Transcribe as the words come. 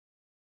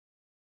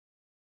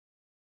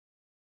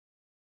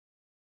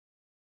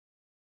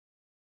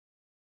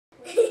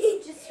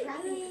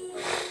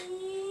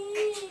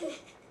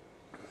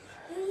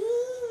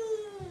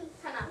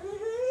かな。う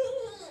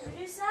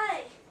るさい。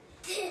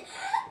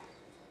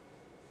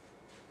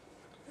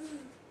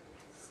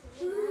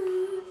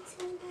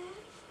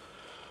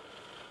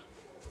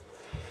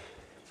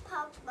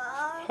パパ。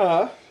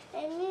Huh?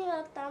 エミが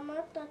頭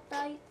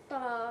叩い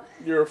た。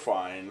 You're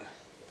fine.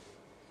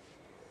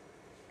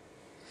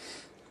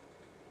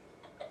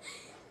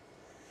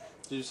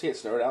 Did you see it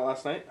snowed out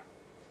last night?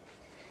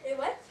 It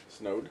what?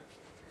 Snowed?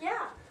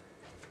 Yeah.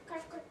 こ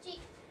っち。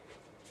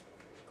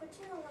こっ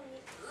ちの方が見え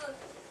る。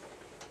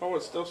 Oh,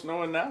 it's still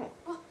snowing now.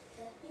 あ、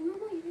今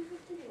も指振っ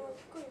てるよ。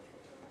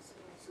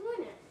すごい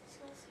ね。す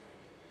ごい。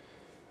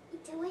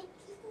It's a white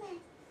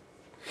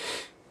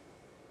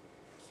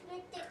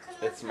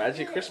Christmas. It's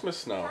magic Christmas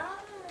snow.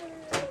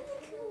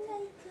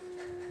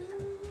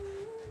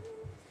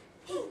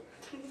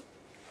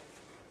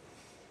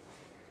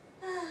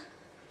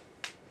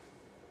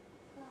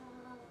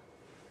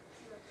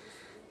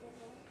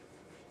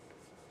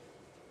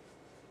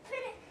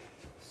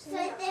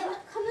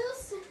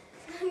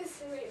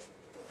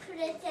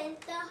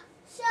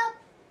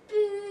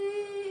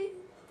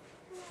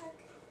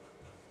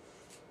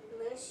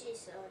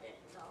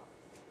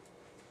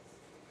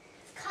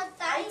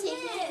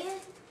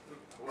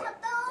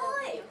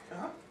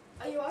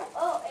 Oh, you are?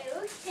 Oh, it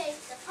will take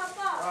the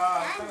papa.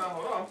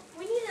 Hold on.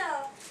 We need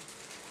a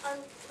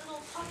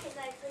little pocket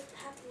knife like the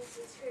happiness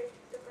for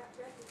the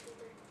wrapping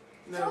paper.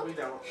 No, we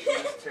don't. We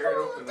just tear it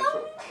open. That's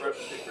what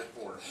wrapping paper is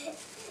for.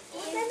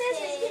 Well, then this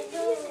is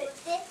use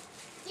it.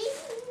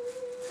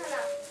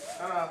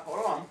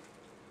 Hold on.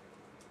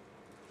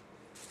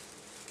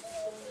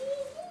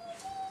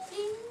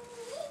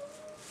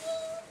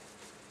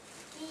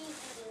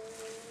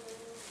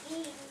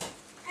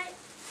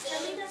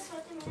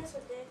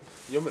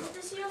 Yummy.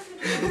 私を振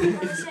りい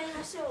らっしゃい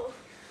ましょ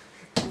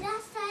う。いらっし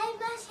ゃい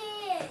ませ。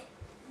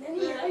何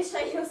いらっし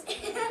ゃいませ。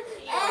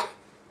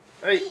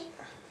 Hey,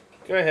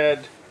 go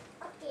ahead.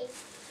 Okay.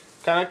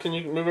 Kana, can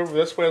you move over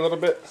this way a little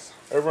bit?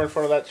 Over in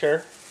front of that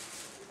chair?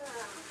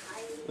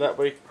 That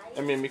way,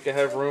 I mean, we can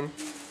have room.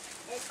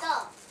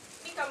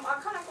 ミカ、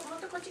かなこもっ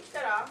とこっち来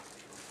たら。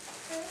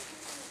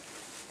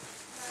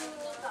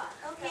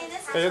 Okay,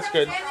 this is Hey, that's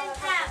good.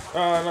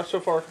 Not so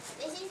far.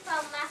 This is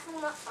from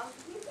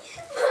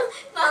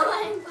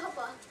Mama and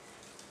Papa.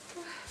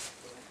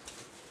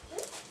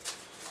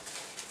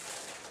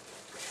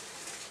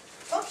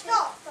 Okita.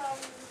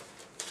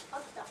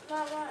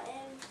 Mama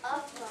and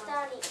Papa.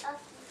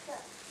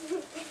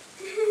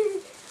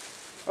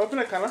 Open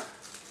it, Kana.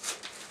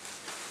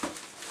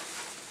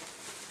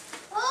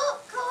 Oh,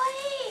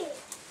 kawaii.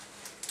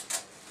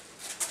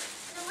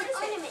 What is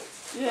ornament?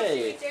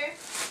 Yay.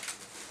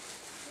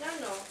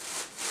 No.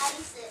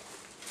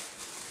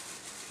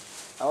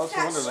 Alice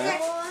in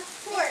Wonderland.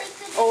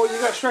 Fourth. Oh, you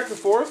got Shrek the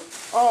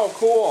Fourth? Oh,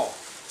 cool.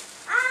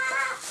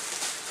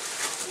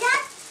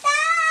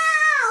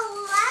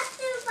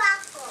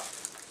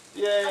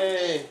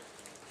 Yay.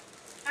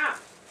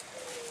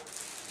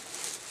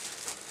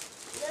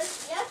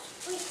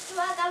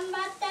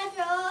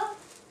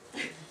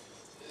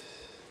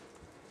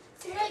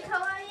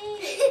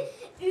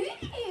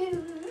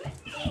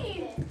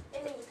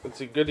 It's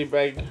a goodie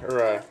bag or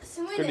a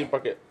goodie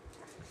bucket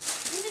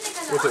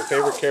with your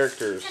favorite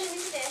characters.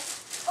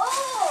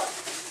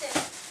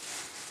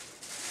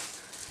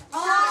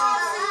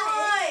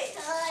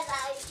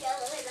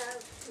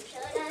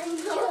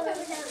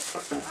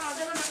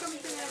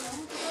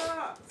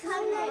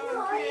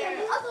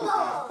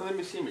 Let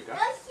me see, Mika.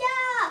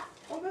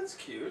 Oh, that's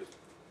cute.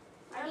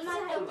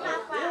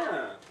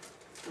 Yeah.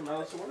 From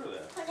Alice in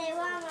Wonderland.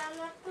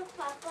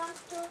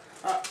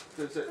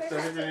 Does it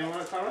have your name on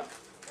it, Kana?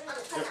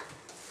 Yep.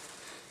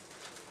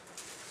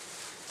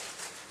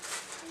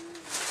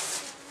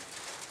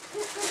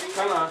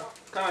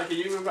 Kana, can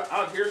you move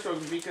out here so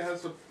Mika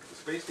has the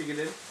space to get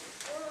in?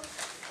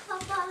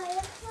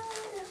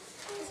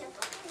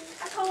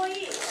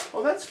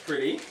 Oh, that's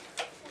pretty.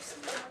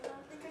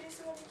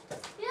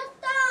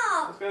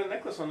 It's got a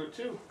necklace on it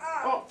too.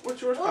 Oh,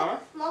 what's yours, Kana?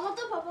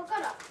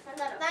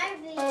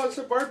 Oh, it's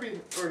a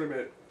Barbie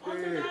ornament.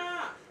 Yay.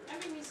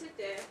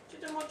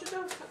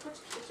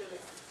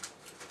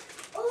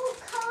 Oh,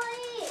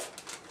 kawaii.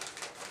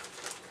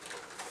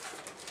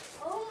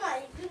 Oh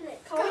my goodness.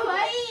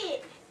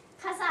 Kawaii.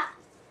 Kasa.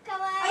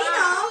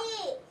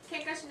 Kawaii.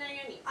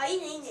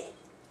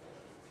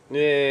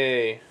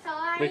 Yay.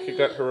 Kawaii. Mika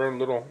got her own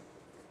little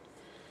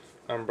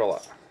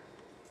umbrella.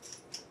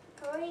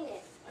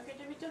 Kawaii.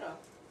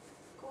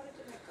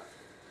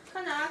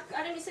 かな、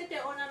あれ見せ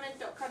て、オーナメン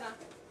ト、かな。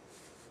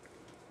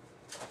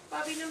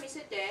バービーの見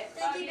せて。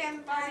バービー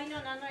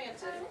の何のや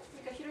つ？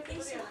ミカ拾ってくれ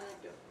よ、ない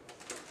と。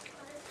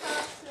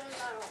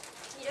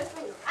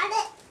あれ。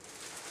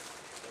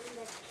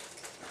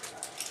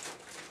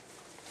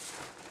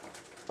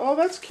 Oh,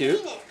 that's cute.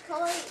 いいね。か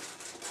わいい。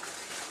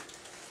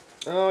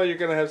 Oh, you're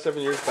gonna have 7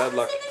 years bad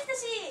luck.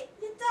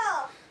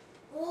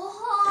 おお。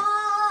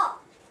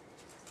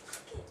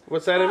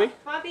 What's that, Emmy?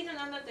 バービーの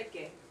何だったっ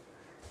け？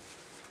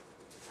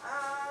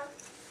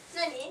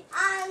何？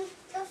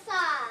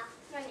さ、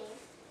何？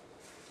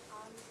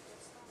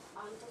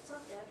あんたさ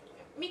ってある。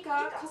ミ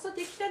カ、傘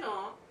できた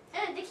の？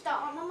でき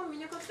た。あ、ママ見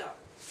なかった。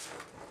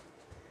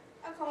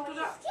あ、かわいい。本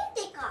当だ。つ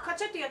けてか。カ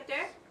チャってやっ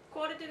て。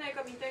壊れてない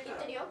か見たいから。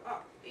やってるよ。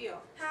あ、いい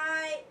よ。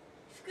はい。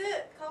服、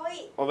かわい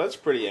い。Oh, that's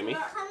pretty, Emmy. か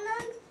な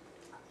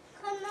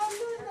も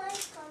ない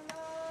か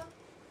な。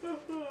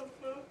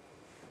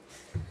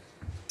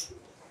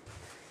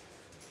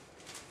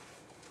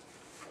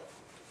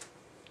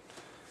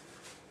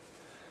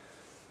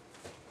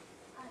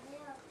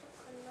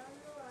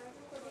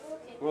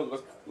Well,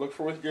 look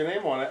for with your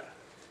name on it.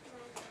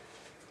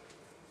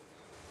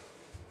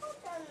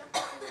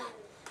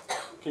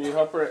 Can you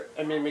help her,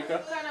 Emmy and Mika?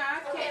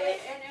 Okay, wait.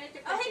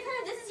 Oh, hey,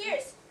 Kana, this is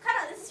yours.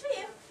 Kana, this is for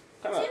you.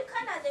 Kana.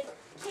 Kana, the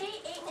K8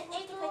 って書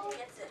いてる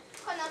やつ。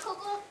Kana, こ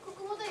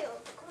こもだよ。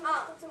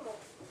あ、こっちも。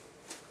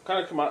Kind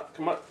of come on,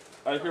 come on.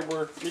 I hear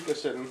where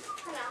Mika's sitting.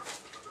 Kana.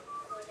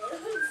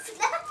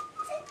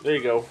 There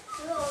you go.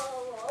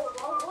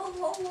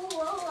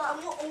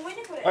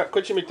 All right,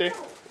 Kuchimite.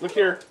 Look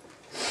here.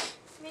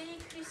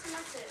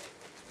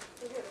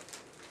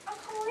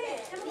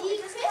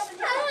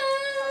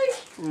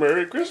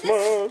 Merry Christmas.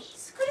 Merry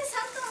Christmas. これサ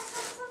ン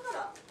タだ。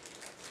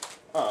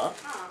Ah.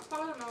 パ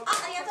パの。あ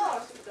りがと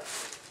う。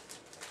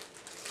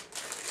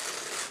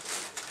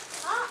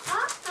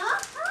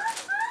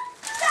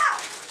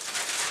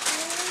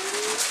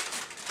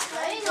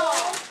何の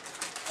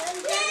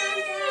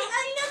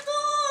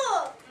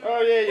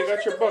？Oh yeah, you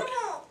got your book.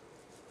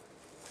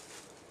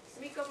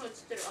 ミカも映っ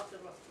てる。あと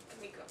は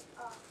ミカ。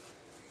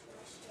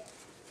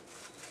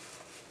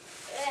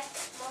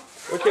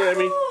Look here,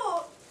 Emmy.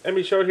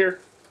 Emmy, show it here.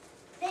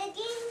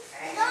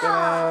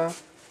 Ta-da.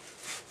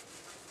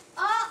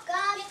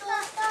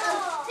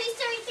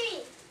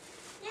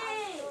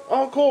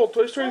 Oh, cool.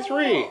 Toy Story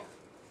 3.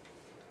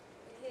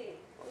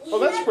 Oh,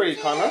 that's pretty,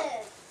 Kana.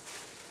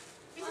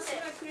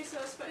 クリス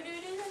マスパイ。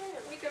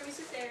ミカ見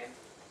せて。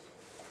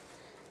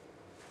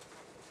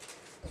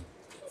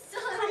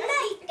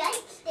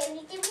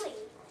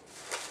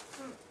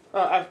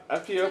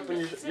After you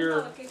open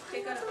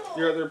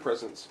your other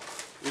presents,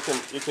 you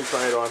can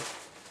try it on.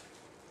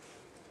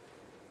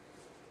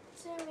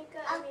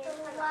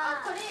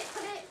 これ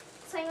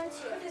最後に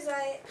しよう。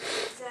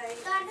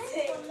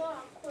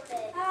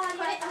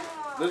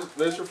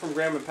Those are from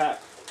Graham and Pat.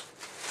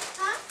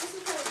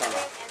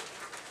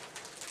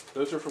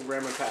 Those are from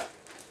Graham and Pat.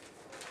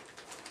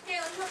 Here,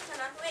 let's look,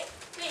 Sana. Wait.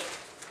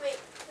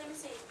 Let me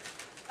see.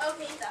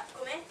 Okay, いいんだ。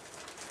ごめん。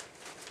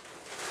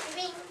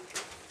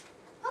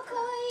あ、かわ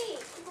いい。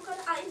ここから、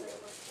あ、いいんだよ。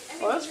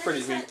Oh, that's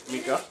pretty,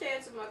 みんな Mika. 来た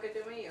やつも開け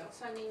てもいいよ。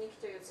3人に来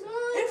たやつ。かわ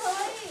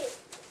いい。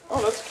 Oh,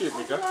 that's cute,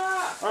 Mika.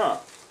 Ah.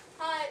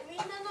 はい、みん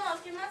なの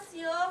開けます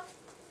よ。あ、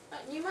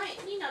2枚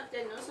になっ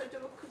てんの？それと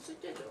もくっつい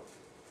てるの？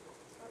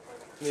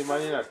 2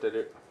枚になって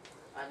る。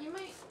あ、2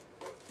枚。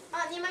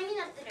あ、2枚に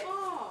なってる。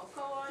ああ、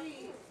かわい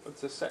い。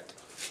 It's a set.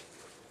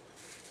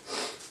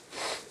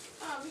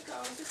 あ、ミカ、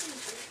見せてみ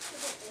て。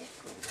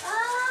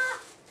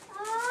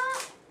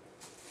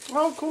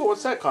Oh, cool.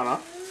 What's that, Kana?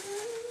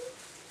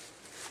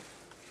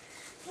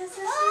 優しい。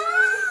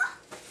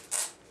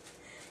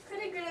こ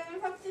れグラム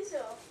パックでしょ。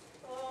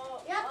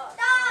やっ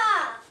た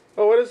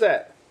ー。 Oh, what is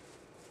that?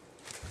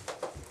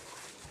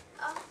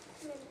 あ、こ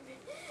れ。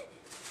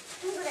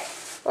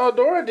 Oh,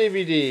 Dora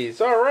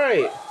DVDs. All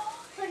right. こ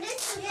れ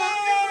すごく使っ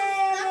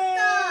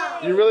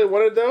た。 You really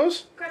wanted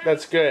those? から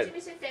That's good.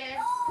 見せて。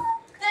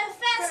 The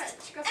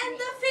Fast and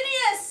the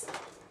Phineas.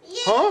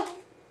 Huh?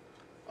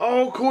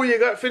 Oh, cool. You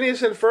got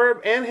Phineas and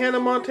Ferb and Hannah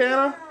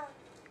Montana?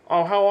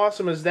 Oh, how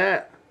awesome is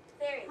that?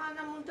 Very. ハン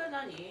ナモンタ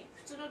何？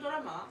普通のド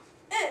ラマ？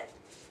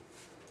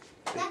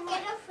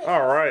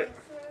 All right.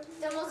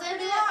 でも全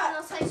部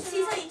最初のシ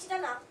ーズン1だ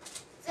な。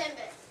全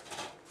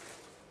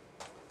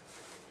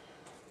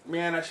部。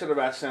 Man, I should have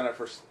asked Santa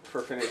for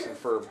Phineas and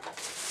Ferb. あ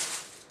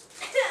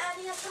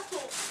りがとう。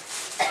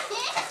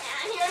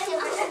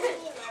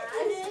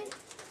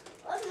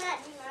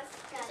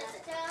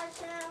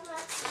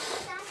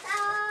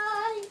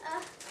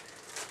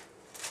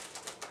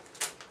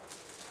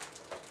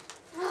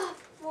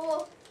も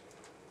う。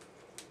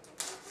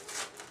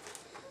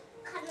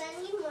カナ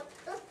にもっ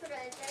とプレ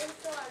ゼン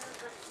トある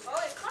から。おい、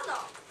カナ。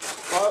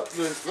 Oh, it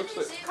looks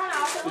like. カナ、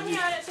あそこにあ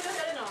る。それ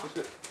誰の？ こ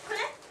れ？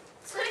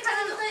それカ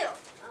ナのだよ。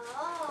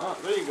 Oh,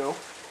 there you go.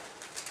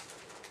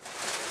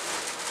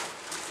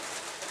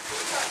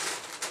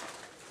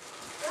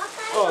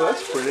 Oh,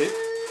 that's pretty.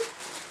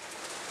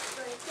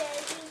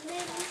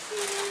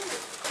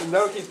 And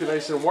that'll keep you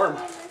nice and warm.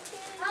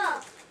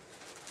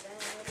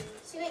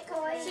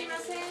 すいま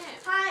せん。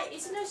はい。椅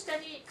子の下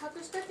に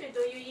隠したって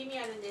どういう意味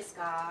あるんです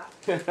か？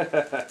 何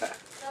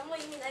も意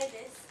味ない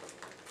です。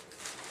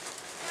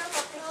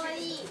 かわい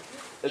い。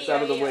 It's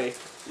out of the way.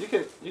 You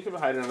can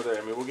hide it under there.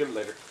 I mean, we'll get it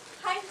later.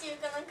 はいっていう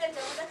かなんかでも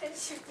だから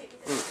シューティン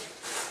グです。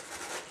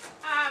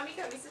あー、ミ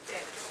カ見せて。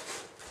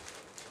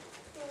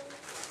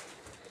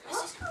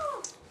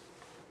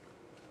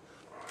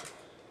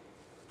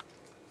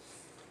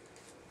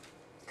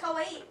か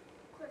わいい。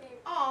これ。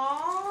あ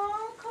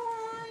ー、かわ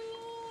い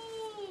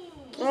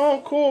い。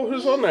Oh, cool.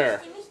 Who's on there?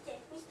 見せて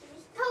見せて見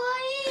せてかわ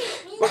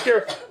いい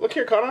Look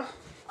here, Kana.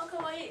 あ、か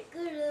わいい。ぐ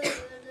るぐる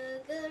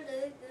ぐるぐ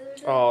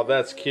る Oh,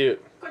 that's cute.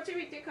 こっち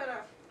見てか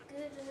ら。ぐ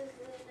るぐる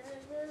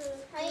ぐる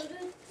はい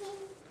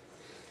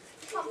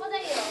パパだ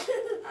よ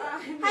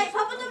はい、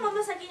パパとマ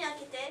マ先に開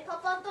けて。パ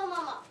パと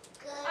ママ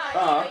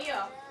あ、いいよいい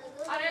よ。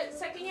あれ、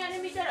先にあれ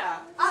見た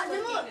ら。あ、で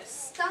も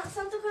サンタ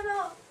か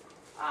ら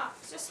あ、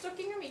じゃあストッ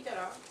キング見た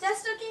ら。じゃあ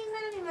ストッキング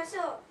から見まし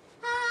ょう。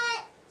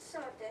はいちょ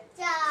っと待って。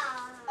じゃ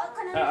あ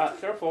かな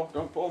Careful.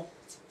 Don't pull.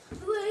 う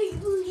い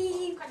ぐ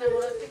いカナも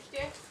らってき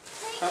て。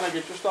 Kana,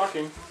 get your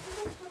stocking.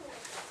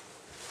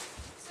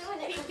 すごい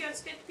ね。ピン気を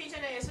つけて、ピンじゃ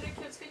ないや、それ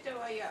気をつけた方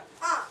がいいや。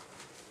あ。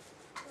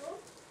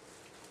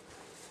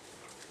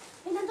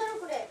なんだろう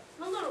これ。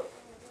なんだろう。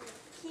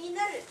気に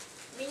なる。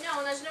みんな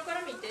同じのか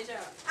ら見てじゃあ。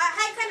あ、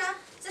はいかな。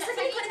じゃあ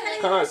先にこれ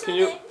から見 Kana, ましょ can う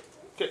you ね。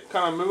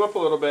Kana move up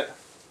a little bit?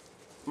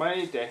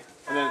 Manite,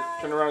 and then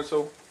turn around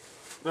so.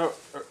 No,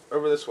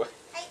 over this way.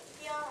 はい、い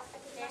くよ。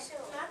開けましょ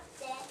う。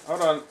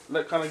 Hold on.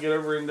 Let Kana get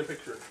over in the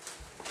picture.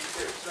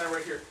 Here, stand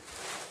right here.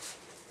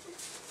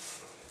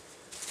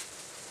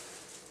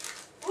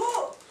 おお。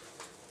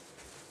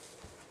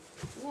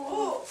お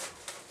お。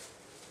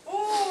お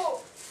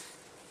お。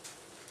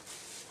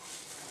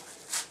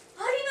あ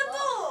りがと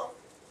う。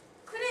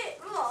これ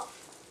も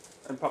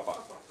う And Papa.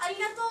 あり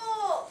がと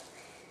う。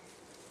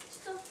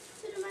ちょっと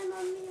それ前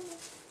も見る。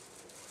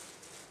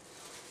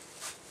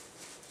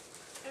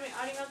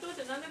ありがとうっ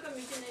てなんだか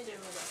見てないじゃん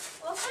まだ。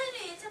わかる。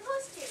It's a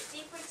poster.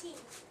 J14.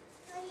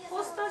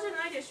 ポスターじゃ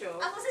ないでしょ。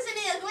あ、ポスターじゃ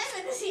ねえや。ごめん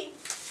私。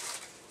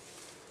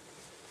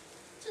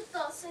ちょっ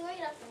とすごい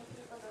楽に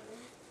切り方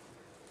ね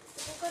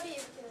どこから言う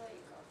けばい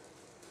いか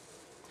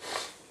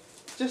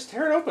Just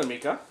tear it open,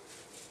 Mika.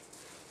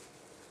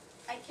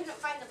 I couldn't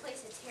find the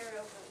place to tear it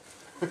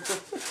open.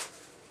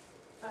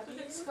 後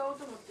で使おう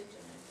と思ってんじゃ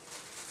ない。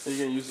 Are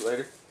you gonna use it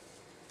later?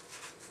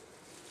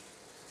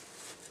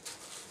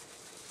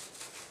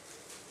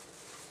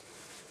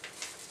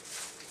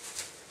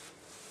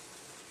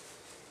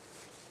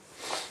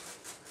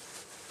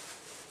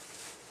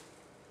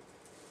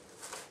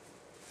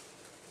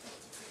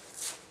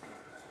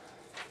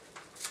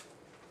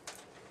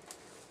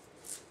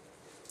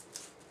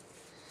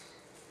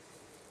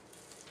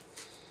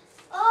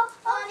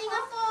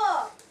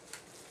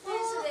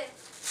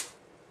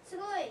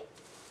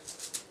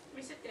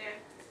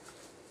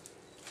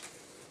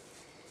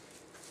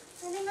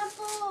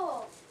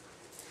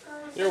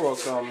 You're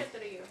welcome.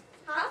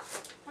 は？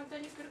反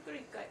対にくるくる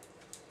一回。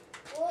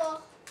おお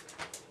こ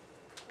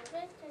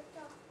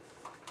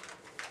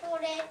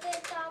れ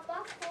てた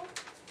バ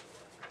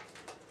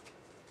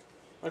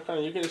コ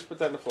Okay, you can just put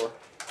that on the floor.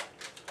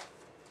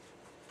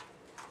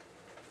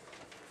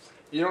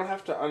 You don't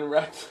have to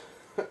unwrap,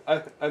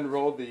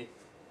 unroll the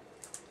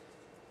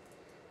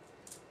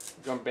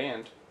gum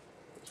band.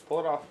 Just pull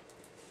it off.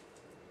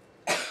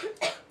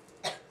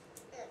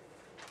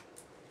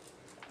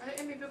 あれ、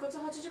エミ部活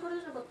8時から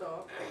じゃなかった？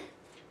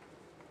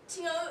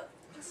違う。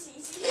私1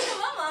時の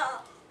マ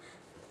マ。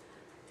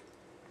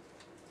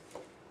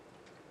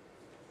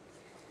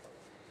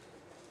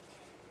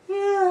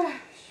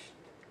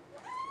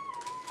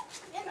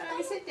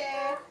見せて。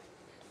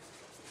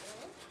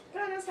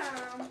カナさん。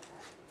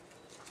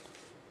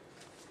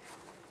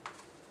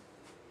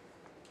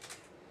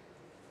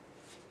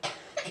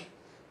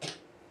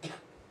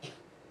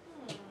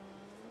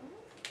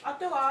あ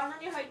とは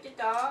何入って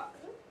た？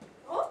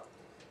お？は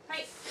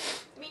い。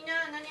みん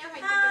な何入っ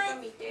てたか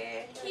見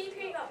て。キープ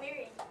リがメリ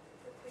ー。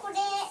これ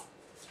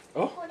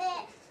Oh, これ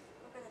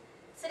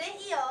それ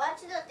いいよ。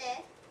ちょっと待っ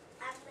て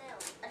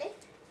あれ？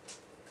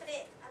こ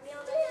れ網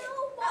をね。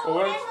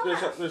 well,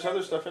 there's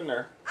other stuff in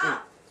there.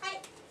 あ、はい。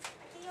開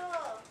けよ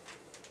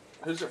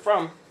う。 Who's it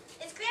from?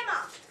 It's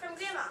grandma. From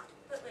grandma.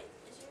 But wait,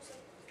 is yours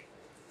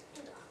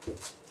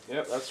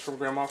like... Yep, that's from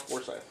Grandma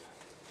Forsyth.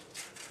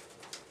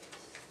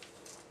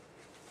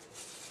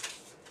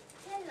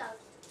 変な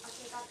開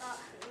け方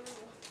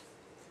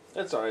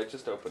That's alright,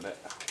 just open it.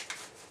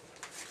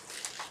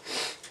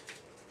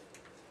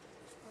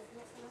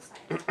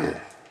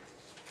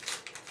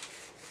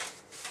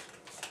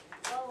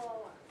 わわ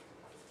わ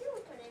手を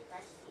取れた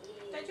し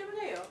大丈夫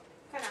だよ。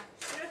カナ、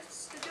それは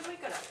捨ててもいい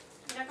から。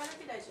なかなか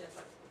大事だ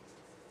から。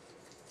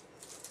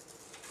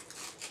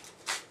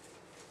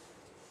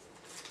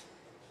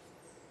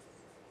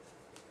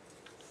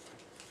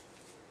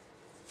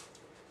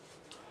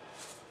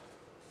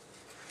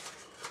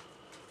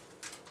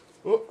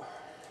Oh.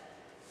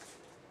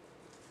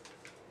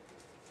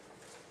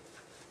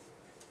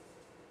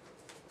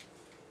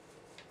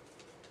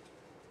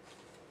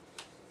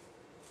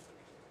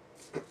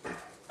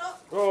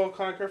 Oh,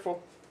 kind of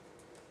careful.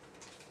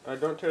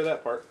 Don't tear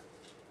that part.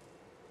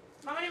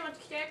 ママに持って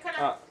きて、カ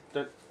ナ。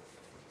Don't.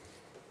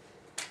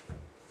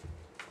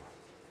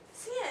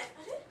 すげえ。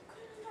あれ？こ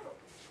れなんだろう。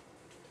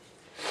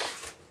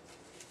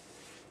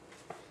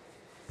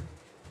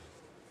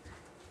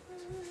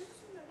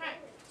 Right.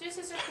 This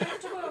is a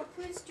collectible.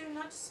 Please do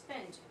not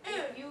spend.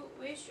 If you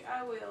wish,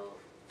 I will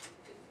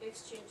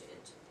exchange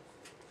it.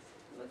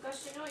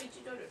 昔の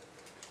1ドル。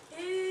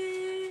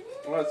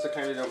Well, it's the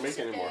kind they don't make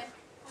anymore.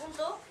 本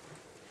当？あっ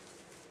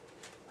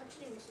ち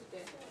に見せ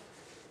て。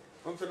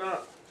 What's it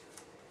not?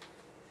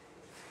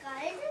 使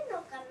える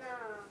のかな。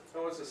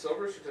 Oh, it's a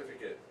silver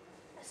certificate.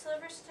 A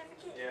silver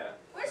certificate? Yeah.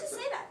 Where does it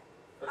say that?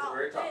 That's the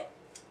very top.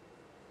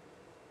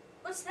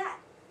 What's that?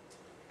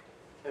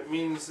 It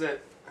means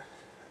that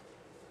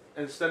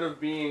instead of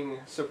being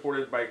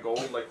supported by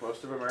gold like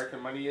most of American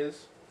money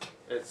is,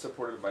 it's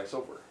supported by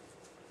silver.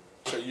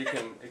 So you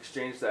can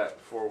exchange that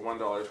for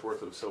 $1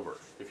 worth of silver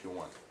if you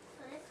want.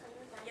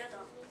 やだ。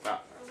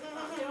 Ah,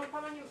 でも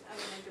パパにあ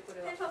げないとこ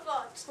れは Hey,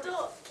 Papa, ちょっと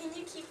can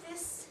you keep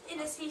this in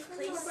a safe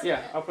place?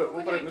 yeah,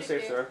 we'll put it in the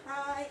safe there.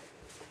 はーい。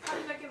あ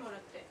れだけもらっ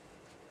て。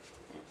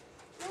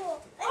も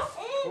う、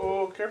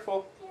Oh,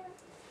 careful.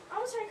 あ、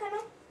もしあれかな？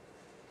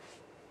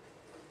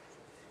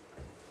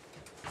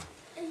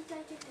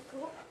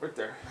 Right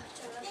there.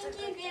 Thank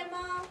you,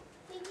 Grandma.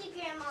 Thank you,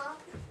 Grandma.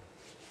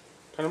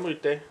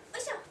 Kanamute. よい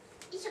しょ。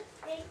 Thank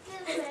you,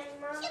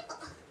 Grandma.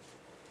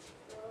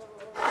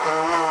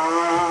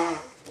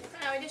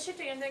 あ、おいでシュッ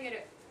と呼んであげ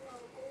る。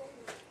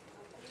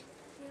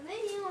夢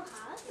にもハ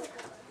ートか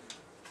な。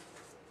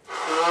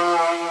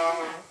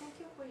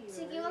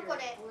次はこ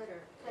れ。これ。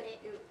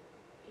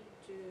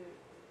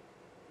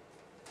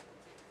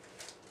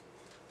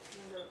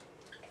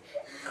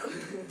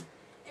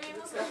え、み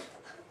もさん。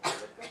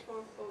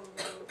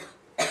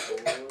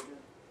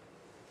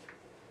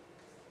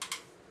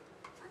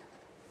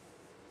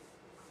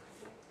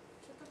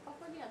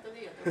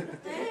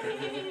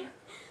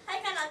は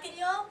い、かな、開ける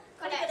よ。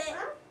これ。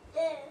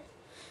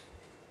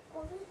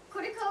こ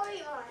れかわい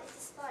いわ。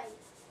スパイ。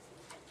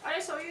あ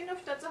れ、そういうの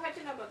2つ入っ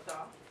てなかった？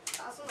あ、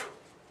そうなの。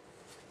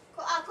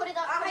これ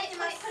だ。あ、入って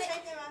ます。これ入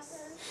ってます。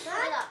こ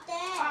れだ。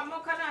あ、も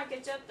うカナ開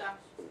けちゃった。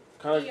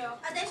いい Kana, よ。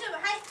あ、大丈夫。は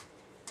い。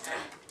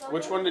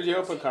 which one did you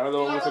open, Kana? The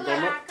one with the カ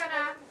gum? ナ、カ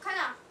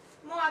ナ、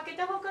もう開け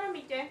た方から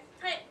見て。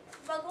はい。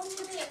バゴンの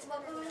やつ、バ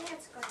ゴンのや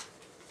つから。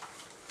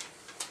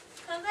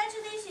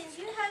Congratulations,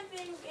 you have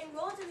been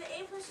enrolled in the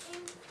A plus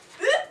in.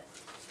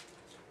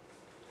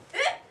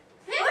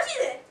 マジ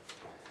で？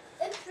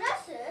プラ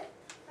ス？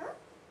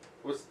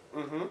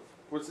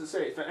 What's it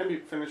say? Emmy,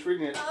 finish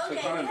reading it. Oh, So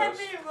okay, Kana you have does.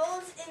 been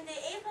enrolled in the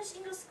A plus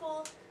English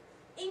School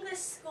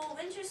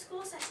Winter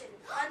School Session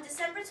on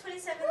December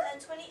 27th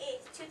and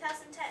 28th,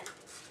 2010.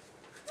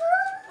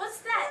 What's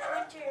that?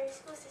 Winter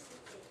School Session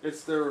thing?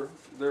 It's their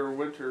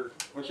winter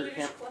English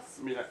camp. plus.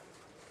 I mean,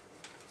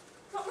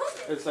 What was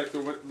it? it's like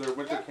their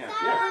winter camp. やった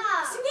ー。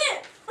 Yeah. すげ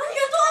え！あり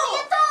がと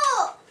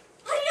う！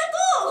ありが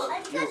とう！あ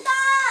りがとう。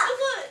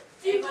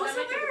 Do you go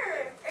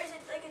somewhere? Or is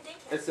it like a day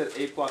camp? It's at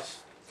A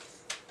plus.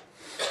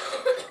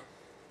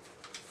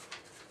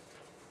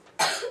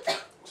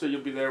 So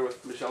you'll be there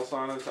with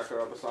Michelle-san and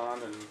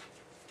Sakuraba-san and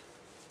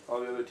all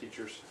the other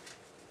teachers.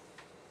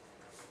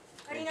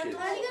 ありがとう。 Thank you.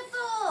 ありがと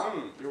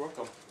う。 You're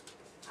welcome.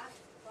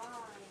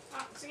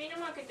 あ、次の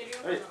も開けてるよ。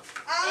はいカ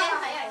ナ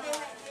早い。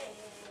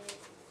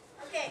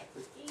OK。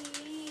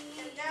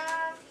じゃ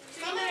あ、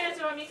次のやつ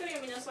はミク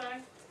読みなさ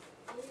い。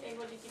英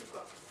語できる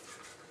か。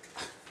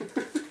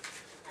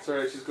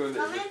Sorry, she's going to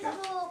Mom English and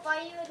camp. Papa will buy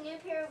you a new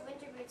pair of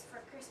winter boots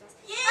for Christmas.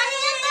 イエ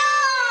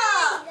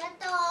ありが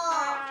とう。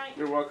はー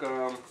い。 You're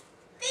welcome.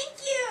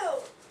 Thank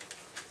you!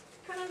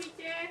 カナ見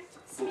て。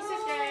すごい。見せ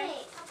て。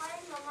パパ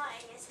にママ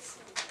優し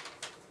い。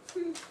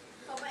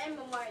パパ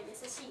and Mama 優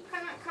しい。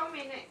カナ、顔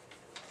見えない。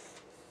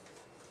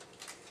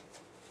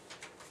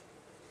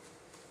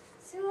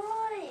すごい。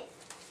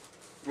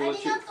 We'll あ let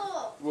り you がと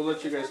う。 we'll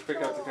let you guys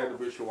pick out the kind of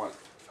boots you want.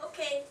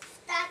 OK。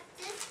だっ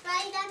てスパ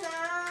イだ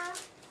な。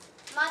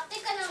待って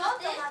かな、ちょっ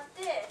と待って。待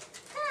って。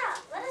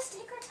Let us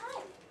take our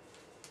time.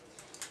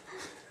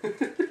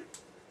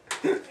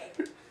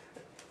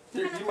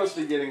 You must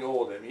be getting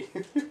old, Emmy.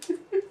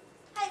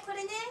 はい、こ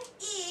れね、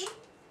いい？ち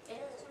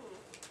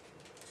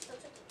ょっ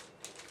と。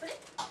これ？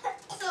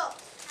そう。は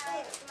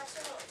い、行きまし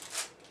ょう。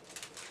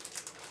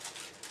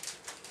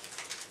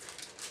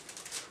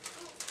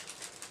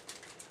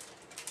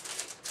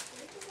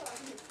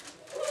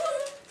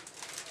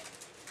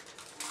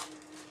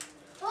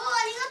おー、あ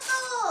りがと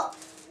う。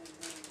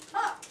あ、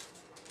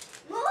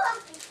もう。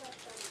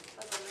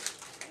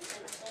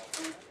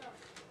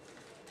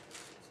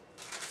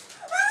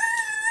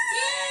イ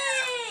エ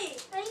ー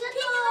イ！ありがと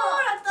あ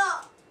りがと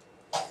う。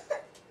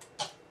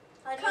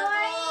ありう。かわが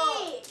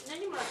いい。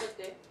何もらったっ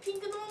て？とう。ピン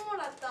クのもも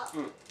らった。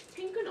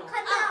ピンクの？肩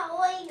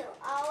青いの、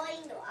青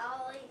いの、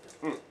青い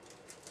の。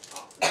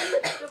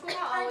どこ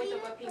が青いと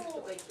かピンク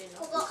とか言ってんの？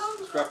ここ。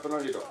 Strap it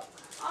on you.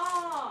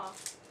 ああ。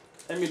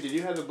 Emmy, did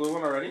you have the blue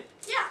one already?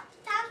 いや、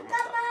タンカ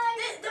マ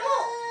でも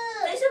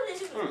大丈夫大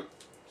丈夫。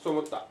 So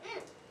what's that? は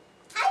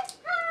い、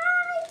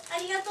あ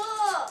りがとう。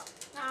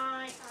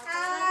はーい。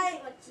はい気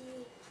持ちい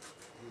い。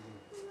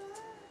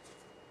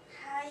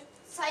はい。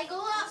最後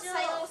は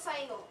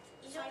最後。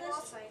以上で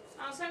す。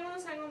あ、最後の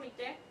最後見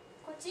て。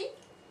こっち？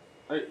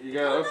 Hey, you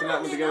gotta open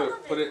that one together.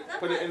 Put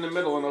it in the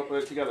middle and open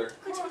it together.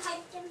 こっちこっち。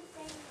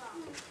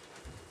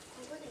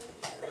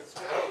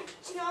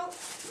違う。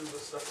 Move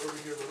this stuff over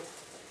here a little.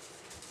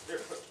 Here,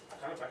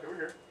 kind of back over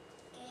here.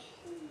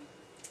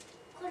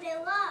 これ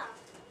は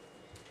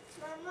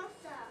ママ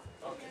さ。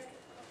Okay.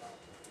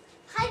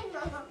 はい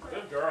ママこれ。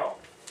 Good girl.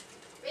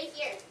 Right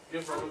here.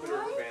 Give her with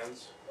her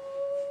bands.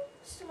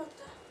 ちょっと待っ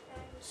た。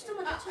ちょっ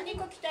とあ、待って。2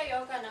個来た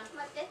よ、かな。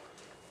待って。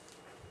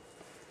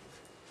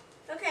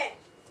 Okay.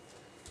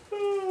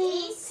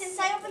 Since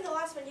I opened the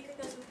last one, you can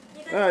go.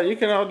 You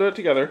can all do it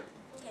together.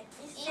 Okay.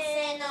 せ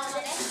ーの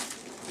で。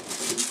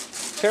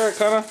 Carrot,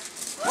 Kana.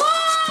 Whoa!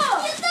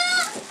 やった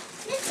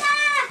ー。やった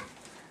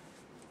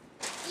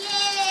ー。イエ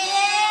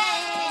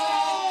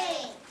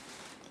ーイ。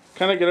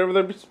 Kana, get over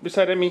there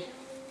beside Emmy.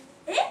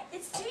 Eh?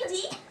 It's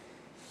 3D?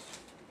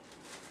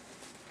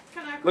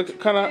 Look,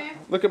 Kana,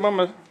 look at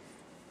Mama.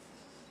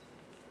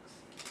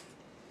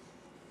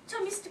 ち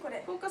ょ見せてこ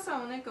れ。フォーカス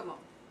はおねかも。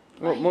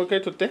もう一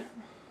回取って。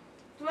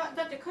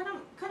だってかな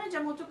じ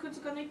ゃもっとくっ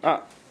つかないと。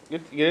Ah,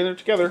 get in there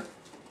together.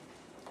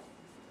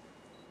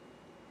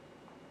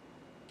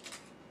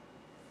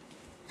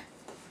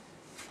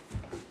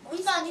 見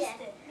せて見せ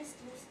て見せて。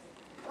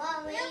わ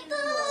あ、やったー。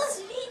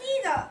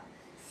3D だ。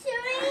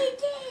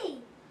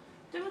 3D。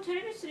でもテ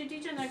レビ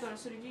 3D じゃないから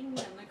 3D に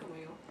ならないかも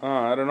よ。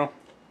I don't know.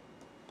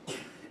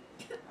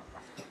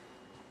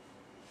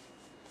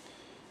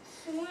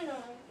 すごいな。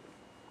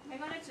メ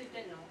ガネつい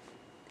てんの？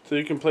 So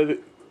you can play the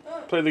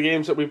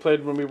games that we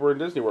played when we were in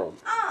Disney World.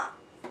 あ。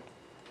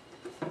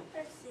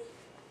Let's see.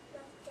 待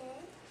っ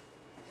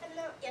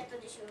て。やった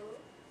でしょ。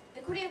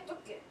これやったっ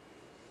け？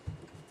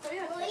これ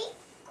やった。もう一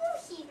個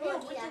ひどいやっ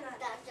た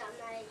じゃ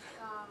ない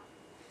か。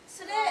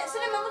それ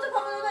ママとパ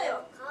パのだ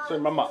よ。それ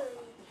ママ。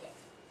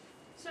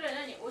それ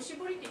何？おし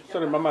ぼりって言ったそ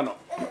れママの。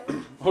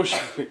おし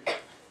ぼり。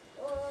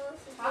お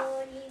しぼ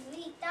り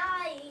みた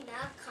い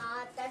な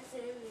カタツ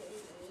ムリ。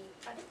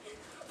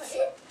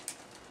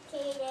きれ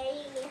い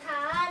に晴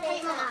れ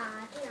た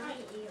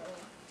日よ。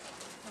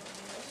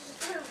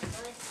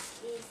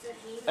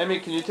Emmy,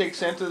 can you take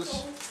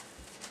Santa's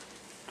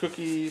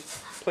cookie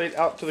plate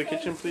out to the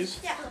kitchen, please?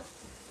 Yeah.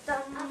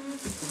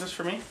 Is this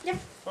for me? Yeah.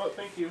 Oh,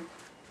 thank you.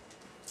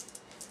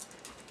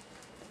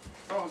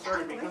 Oh,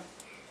 sorry, Mika.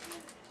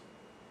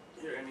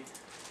 Here, Emmy.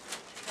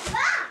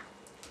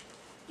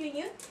 牛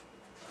乳？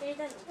入れ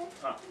たの？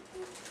 Ah.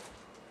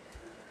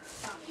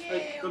 イ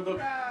エーイ、オプ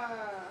ラ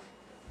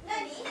何？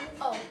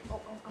 Oh,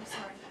 I'm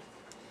sorry.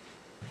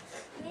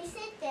 見せ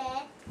て。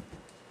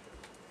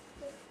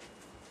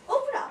オ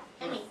プラ？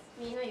 Emmy,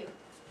 見のよ。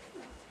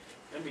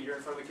 Emmy, you're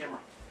in front of the camera.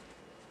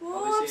 Oh,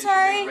 I'm Obviously, it's your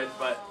sorry. big red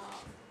butt.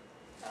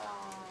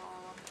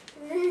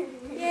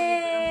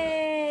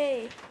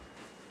 Yay!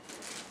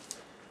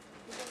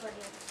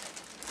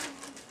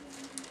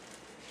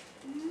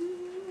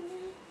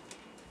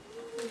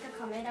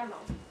 カメラマン。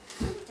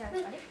じゃああ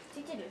れつ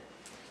いてる。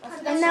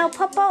 And now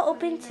Papa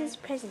opens his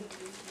present.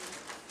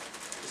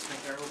 Is my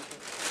hair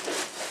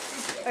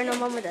okay? Or no,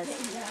 Mama does.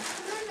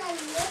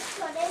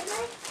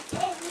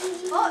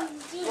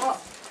 Oh,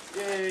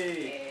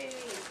 yay!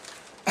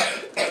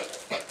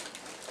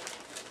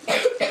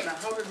 Now,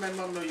 how did my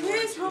mom know you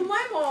wanted to? 3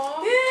枚も？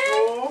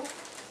 Oh.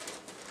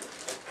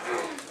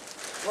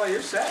 Well,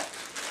 you're set.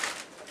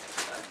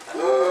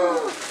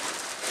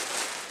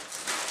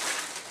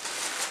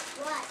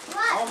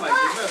 Oh my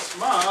goodness,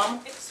 Mom!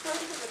 エクストラと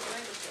かじゃな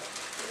いでしょ。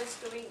ウエス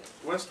トウィン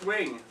グ。 West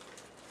Wing.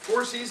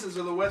 4 seasons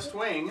of the West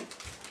Wing.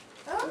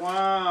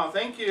 Wow,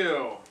 thank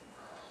you.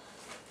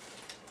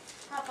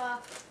 Papa.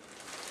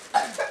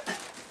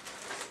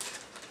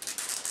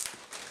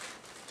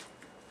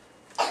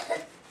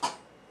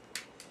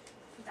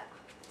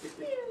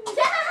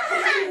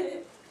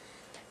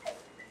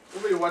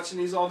 We'll be watching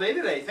these all day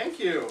today. Thank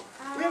you.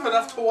 We have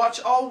enough to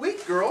watch all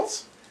week,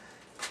 girls.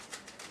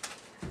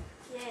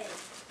 Yay.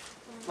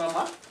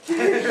 Mama.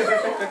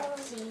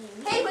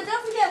 Hey, but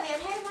don't forget, we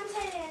have Harry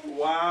Montana and the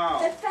Wow.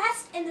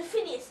 Fast and the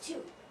Phineas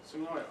too. So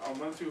no,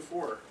 1 through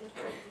 4.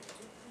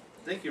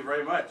 Thank you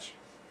very much.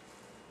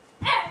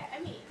 エ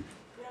ミ、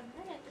これ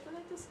何やってくれ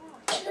てさ、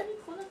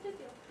こうなって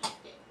てよ。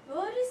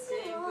What is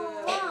it?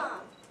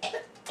 Mom.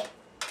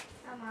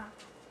 Mama.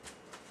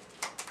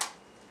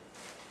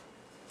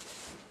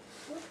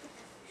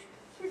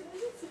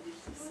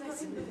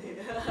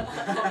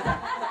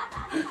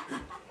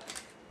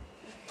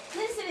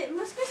 何それ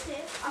もしかし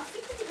てあピ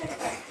ッて書いてあ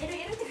る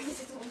エロって書いて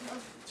たと思う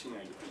違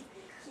い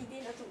ひで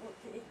えなと思っ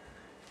て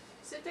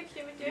スータ着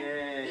てみて。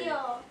 Yay. いい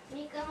よ。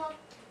ミカも。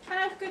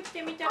花服着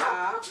てみたら。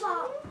パ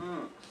パ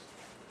Mm.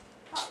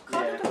 あ、カ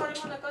ードとかに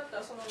もなかっ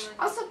たその前に。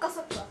あそっか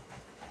そっか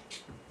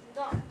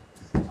どう。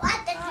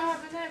待って。あ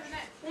ー、危ない危な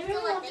い。レベ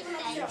ル持ってく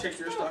Can you る check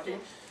your stocking?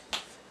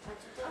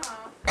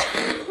 あー。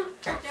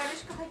だってあれ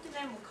しか入って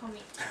ないもん、紙。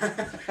これ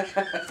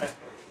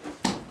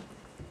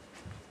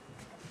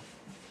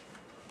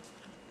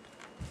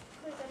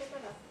誰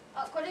から。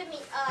あ、これみん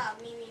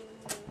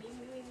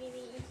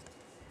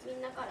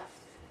なから。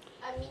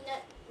あ、みんな。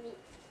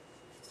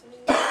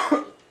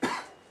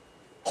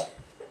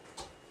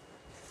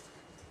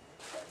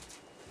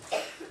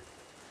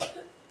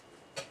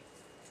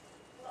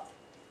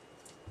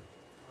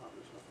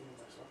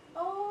あ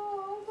ー、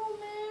ご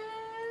め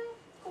ん。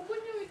ここに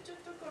置いちゃっ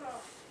たから。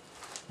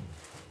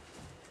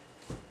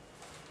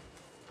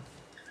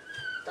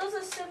どうぞ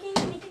一生懸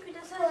命見てくだ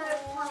さい。こ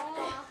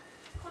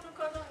の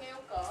カードあげよ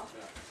うか。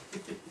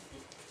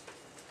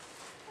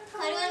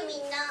これはみ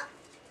んな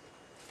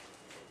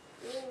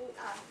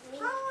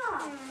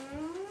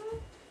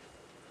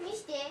見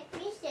して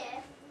見して。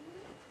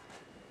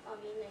あ、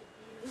みんな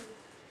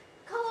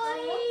かわい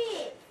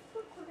い。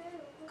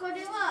こ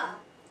れは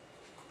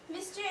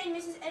Mr. and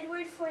Mrs.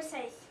 Edward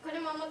Forsyth。これ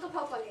ママと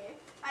パパね。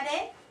あ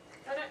れ？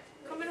あれ、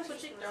カメラそっ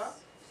ち行った？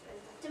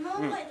じゃあマ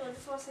マは Edward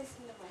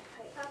Forsyth の方。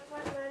パパ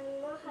何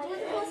も入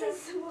Edward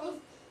Forsyth も。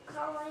か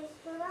わい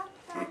そうだっ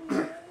たね。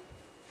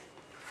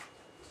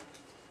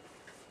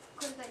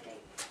これだけ。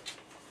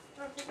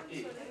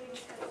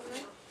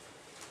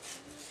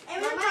エ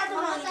ムのカード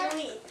マン読み。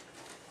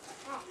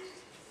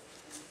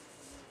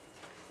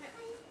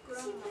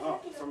Oh,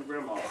 from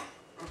Grandma.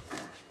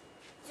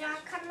 じゃあ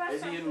カルラ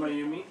さん。 Eddie and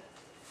Mayumi,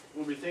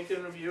 we'll be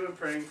thinking of you and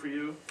praying for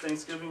you.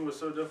 Thanksgiving was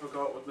so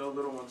difficult with no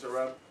little ones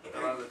around the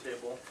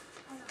table.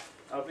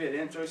 I'll be at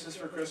Aunt Joyce's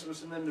for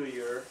Christmas and the New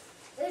Year.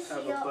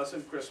 Have a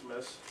pleasant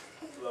Christmas.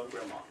 Love,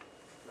 Grandma.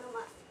 マ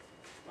マ。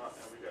 And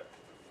we got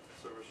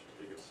service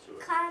tickets to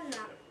it. か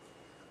な。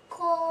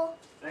こ。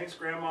 Thanks,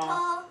 Grandma. こ。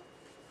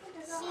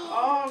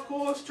 Oh,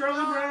 cool. It's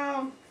Charlie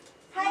Brown.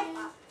 はい。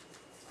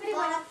これ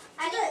は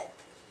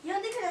読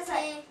んでくださ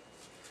い。ね。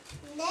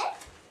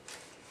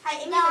は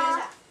い、エミが読ん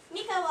だ。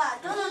ミカは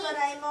どのド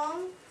ラえも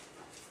ん？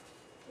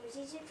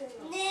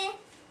ね。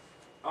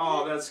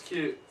 Oh, that's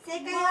cute.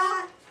 正解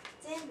は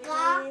全部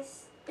で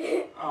す。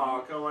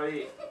 Oh, kawaii. メ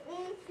リー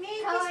クリ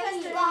スかわ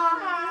いいマス。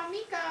あ、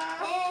ミカ。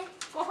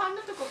ご飯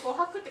のとこ琥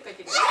珀って書い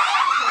てる。あ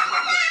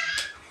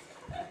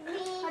り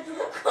がと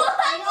う。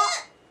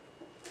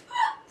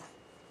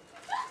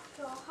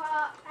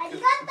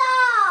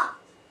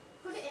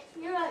これ、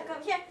You're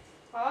welcome. Here.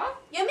 あ？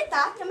読め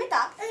た？読め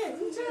た？う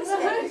ん。そう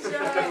ですね。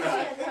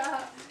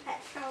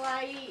か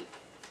わいい。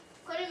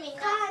これみん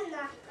な。か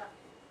な。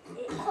こ。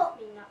み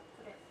んな。こ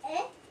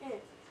れ。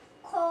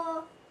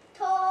こ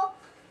と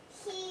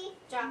ひ。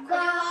じゃあ、これ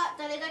は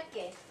誰だっ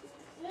け？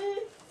うん。こ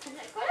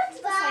れはちょ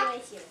っと幸い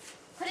しよう。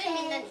これみ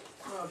んなに。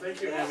 Oh,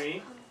 thank you,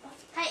 Emmy.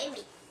 はい、エ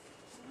ミ。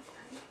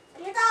あ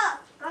りがと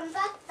う。頑張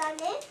ったね。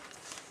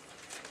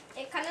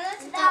必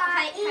ずと、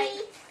はい、はい。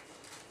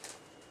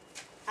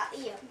あ、い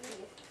いよ。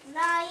来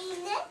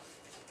年。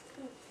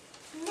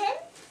ね。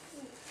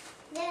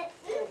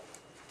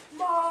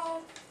も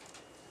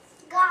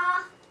が。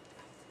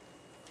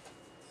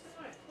す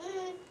ごい。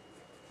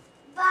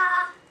ば。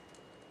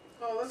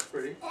 Oh, that's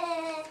pretty.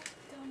 ね。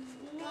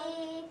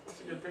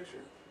 That's a good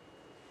picture.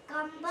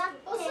 頑張っ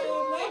て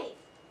ね。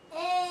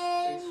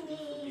 Thanks for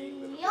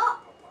being the よ。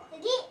 papa.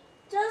 り。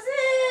上手。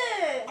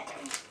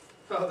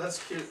 Oh, that's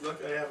cute. Look,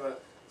 I have a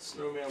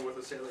snowman with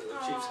a Sailor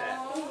Chief's hat.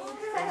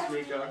 Thanks,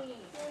 Mika.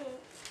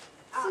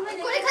 すごい。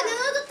これ鐘の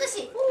音った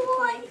し。お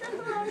お、ありがとう、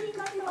あり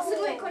がとう。す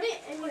ごい、これ、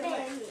エミ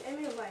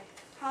の前。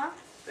は？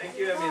 Thank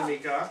you, Emmy and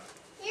Mika.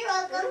 You're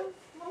welcome.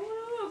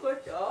 こっ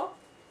ちゃ？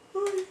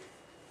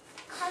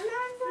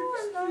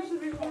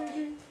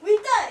見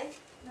たい。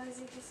なぜ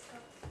ですか？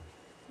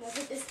な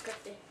ぜですかっ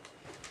て。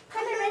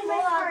カメラに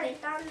あげ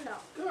たんだ。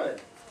 Good.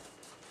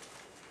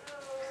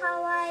 か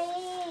わいい。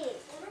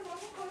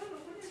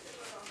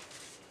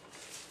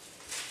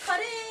カ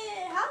レー、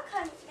はカ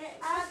レー。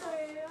あ、それ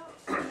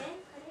を。ね、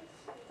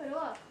これ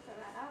は。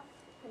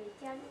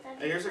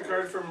 Hey, here's a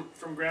card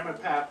from Grandma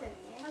and Pap.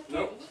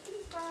 Nope.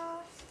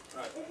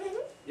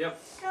 Yep.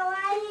 かわ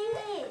い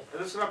い。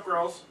 Listen up,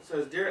 girls. It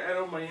says, Dear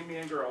Edo, Miami,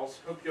 and girls,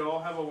 hope you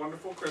all have a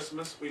wonderful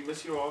Christmas. We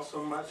miss you all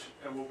so much,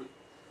 and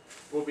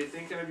we'll be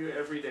thinking of you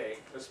every day,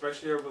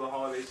 especially over the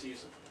holiday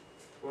season.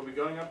 We'll be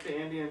going up to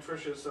Andy and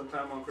Trisha's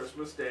sometime on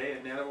Christmas Day,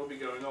 and Nana will be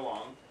going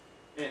along.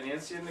 Aunt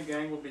Nancy and the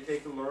gang will be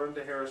taking Lauren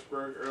to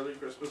Harrisburg early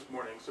Christmas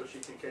morning so she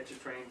can catch a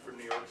train for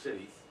New York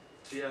City.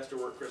 She has to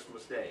work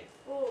Christmas Day.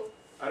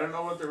 I don't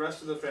know what the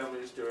rest of the family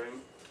is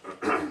doing.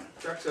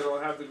 Chuck said I'll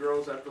have the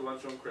girls after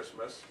lunch on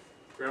Christmas.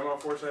 Grandma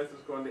Forsyth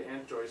is going to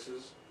Aunt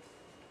Joyce's.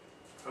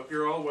 Hope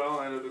you're all well.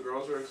 I know the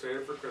girls are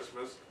excited for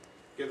Christmas.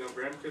 Give them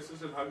grand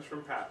kisses and hugs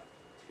from Pat.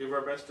 Give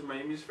our best to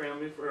Miami's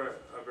family for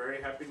a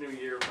very happy new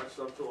year. Much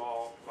love to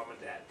all, Mom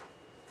and Dad.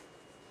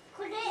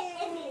 これエ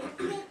ミ、ど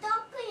こ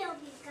よ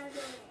びかで。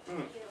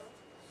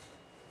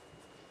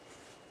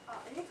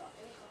あ、エミか。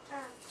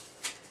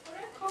これ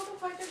カード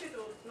書いたけ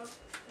どない。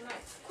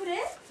これ？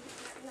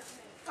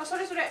あ、そ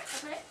れ。これ？開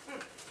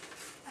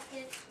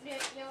け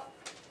るよ。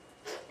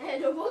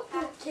ロボット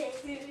開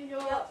けるよ。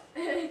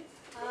開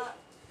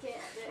ける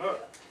よ。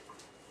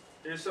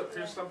 Here's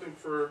something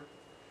for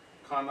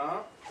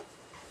Kana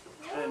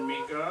and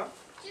Mika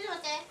ちょっと待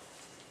って。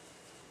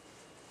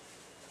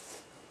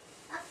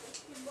あ、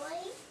すごい。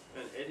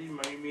 and Eddie,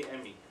 Miami,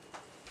 Emmy.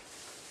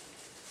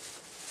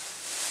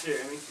 Here,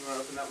 Emmy, you want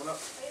to open that one up?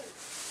 これ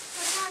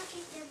開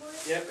けてもいい。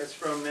 Yep, it's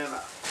from Nana.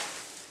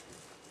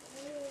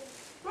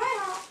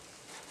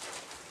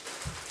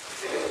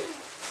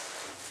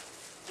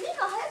 ミ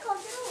カ早く開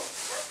けろ。ち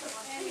ょっと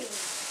待ってよ。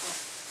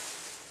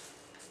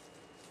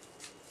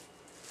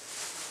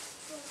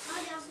あ、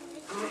じゃあ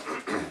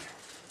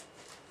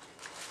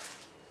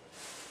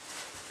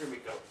Here we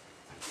go.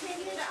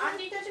 アン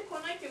ディたち来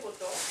ないってこ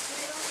と？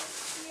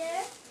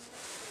 Yeah.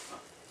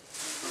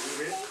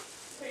 Ready?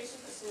 クリス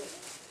マスに。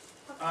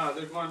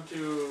They're going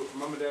to,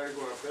 Mom and Dad are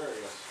going up there, I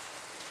guess.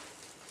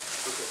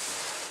 Okay.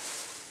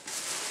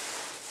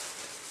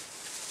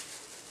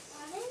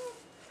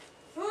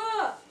 う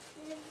わ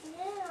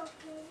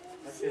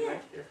Okay,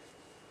 thank you.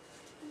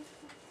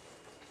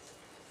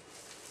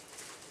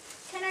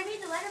 Can I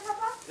read the letter,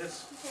 Papa?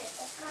 Yes. Okay.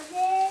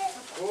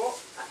 Oh,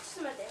 あ、ち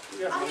ょっと待って。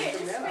 you got Oh, money here,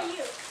 from this is for Nana.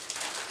 you.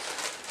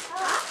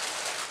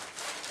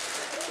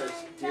 It says,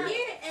 Here,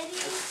 dear, Eddie.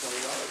 that's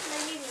 $20. No,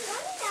 you need it.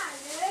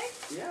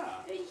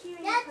 Yeah. Right here,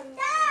 you That's come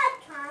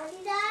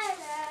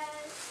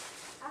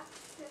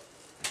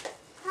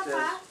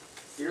Papa.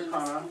 Dear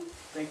Kana,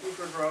 thank you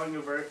for drawing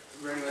a very,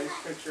 very nice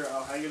picture.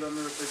 I'll hang it on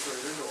the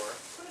refrigerator door.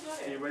 これ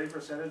Are 誰？ you ready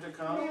for Santa to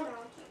come?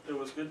 It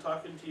was good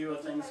talking to you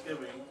at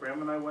Thanksgiving.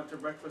 Grandma and I went to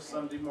breakfast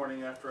Sunday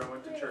morning after I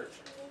went to church.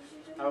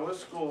 How was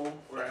school?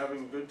 We're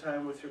having a good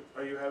time with your.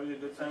 Are you having a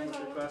good time with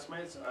your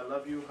classmates? I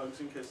love you. Hugs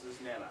and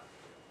kisses, Nana.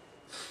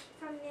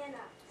 From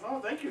Nana. Oh,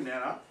 thank you,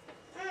 Nana.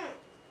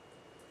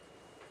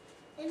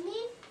 3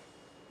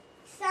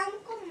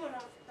個もら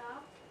っ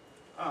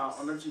た。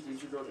 同じ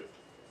日常で。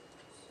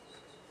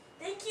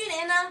 Thank you,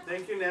 Nana.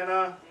 Thank you,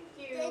 Nana.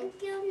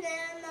 Thank you,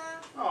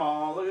 Nana.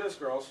 Oh, look at this,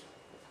 girls.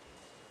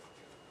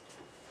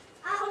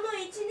 この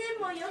1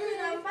年もよく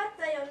頑張っ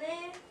たよ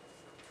ね。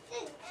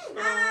あ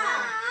ー、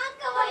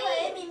かわ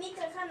いい。エミ、ミ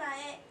カ、カナ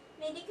エ、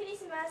メリークリ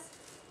スマス。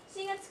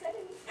4月か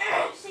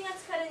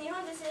ら日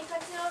本で生活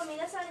を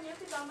皆さんよ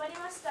く頑張り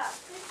ました。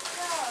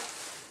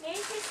メリ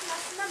ークリスマ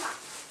スママ。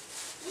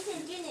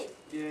2010年。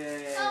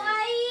 Yay. かわ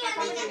いい。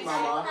 Thank you,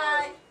 Mama.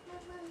 はい。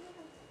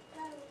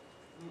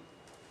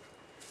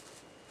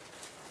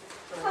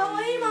か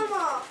わいいマ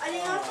マ。あり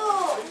がと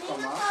う。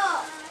 Thanks,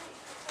 Mama.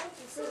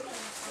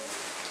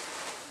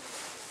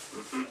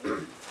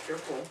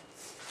 Careful.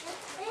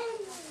 エ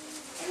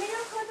ミの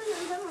カード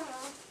読んだママ。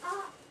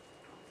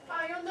あ、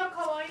呼んだか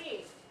わいい。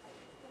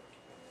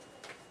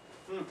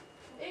うん。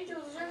上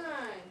手じゃない。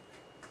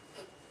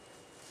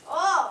おお。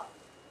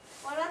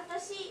笑った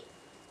し。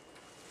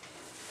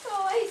か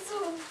わいそ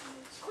う。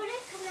これ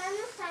花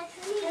の最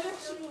初に入れて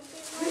みて。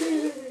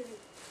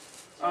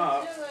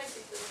 Ah. 上手じゃないって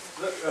言ってる。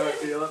 Look,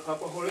 can you let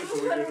Papa hold it so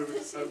we get a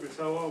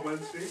Misawa on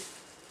Wednesday?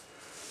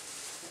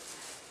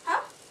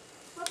 は？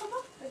パパ？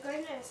こ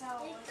れね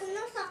さ。この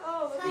さ、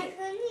最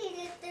初に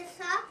入れて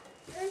さ、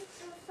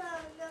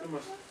さ、You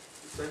must.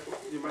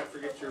 You might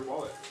forget your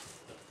wallet.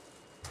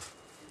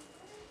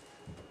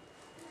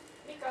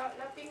 ミカ、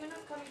ラッピングの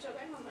紙ちょう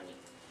だいママに。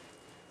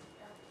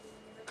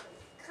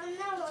花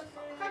をす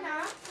る。か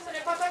な？そ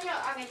れパパに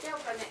あげてお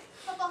金。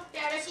パパ、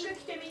で、あれ服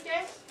着てみて。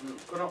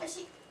この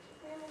私。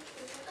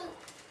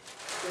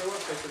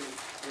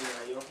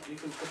You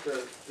can put the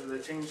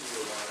change in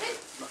your wallet.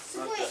 Not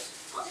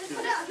this. これ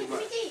開けてみ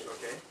ていい？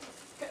 Okay.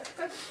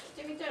 服着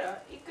てみた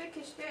ら、一回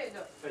消して。はい。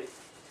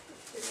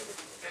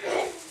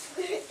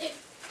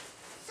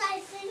最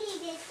初に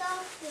入れた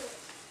服。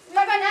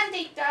パパなんて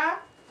言っ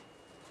た？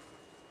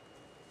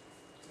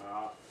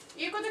あ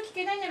言うこと聞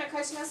けないなら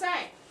返しなさ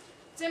い。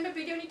全部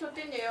ビデオに撮っ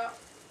てんだよ。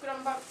車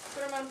のパ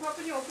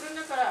パに送るん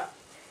だから。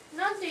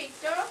なんて言っ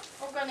た？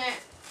お金。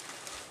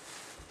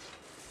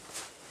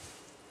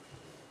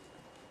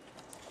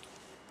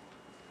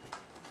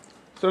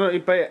そのい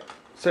っぱい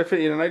財布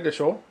いらないでし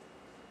ょ？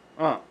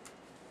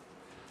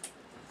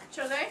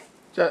ちょうだい。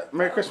じゃあ、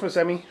Merry Christmas,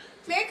 Emmy.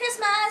 Merry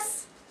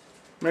Christmas!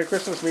 Merry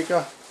Christmas,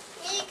 Mika.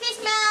 Merry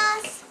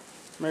Christmas!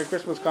 Merry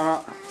Christmas,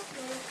 Kana.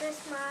 Merry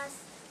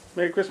Christmas.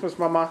 Merry Christmas,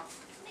 Mama.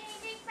 Merry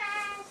Christmas.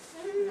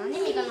 何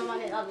ミカの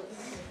真似だぶ。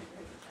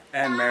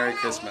 And Merry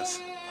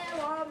Christmas.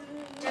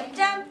 Jump, jump! じゃん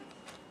じゃん。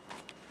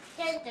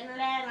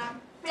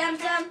 Jump,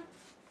 jump!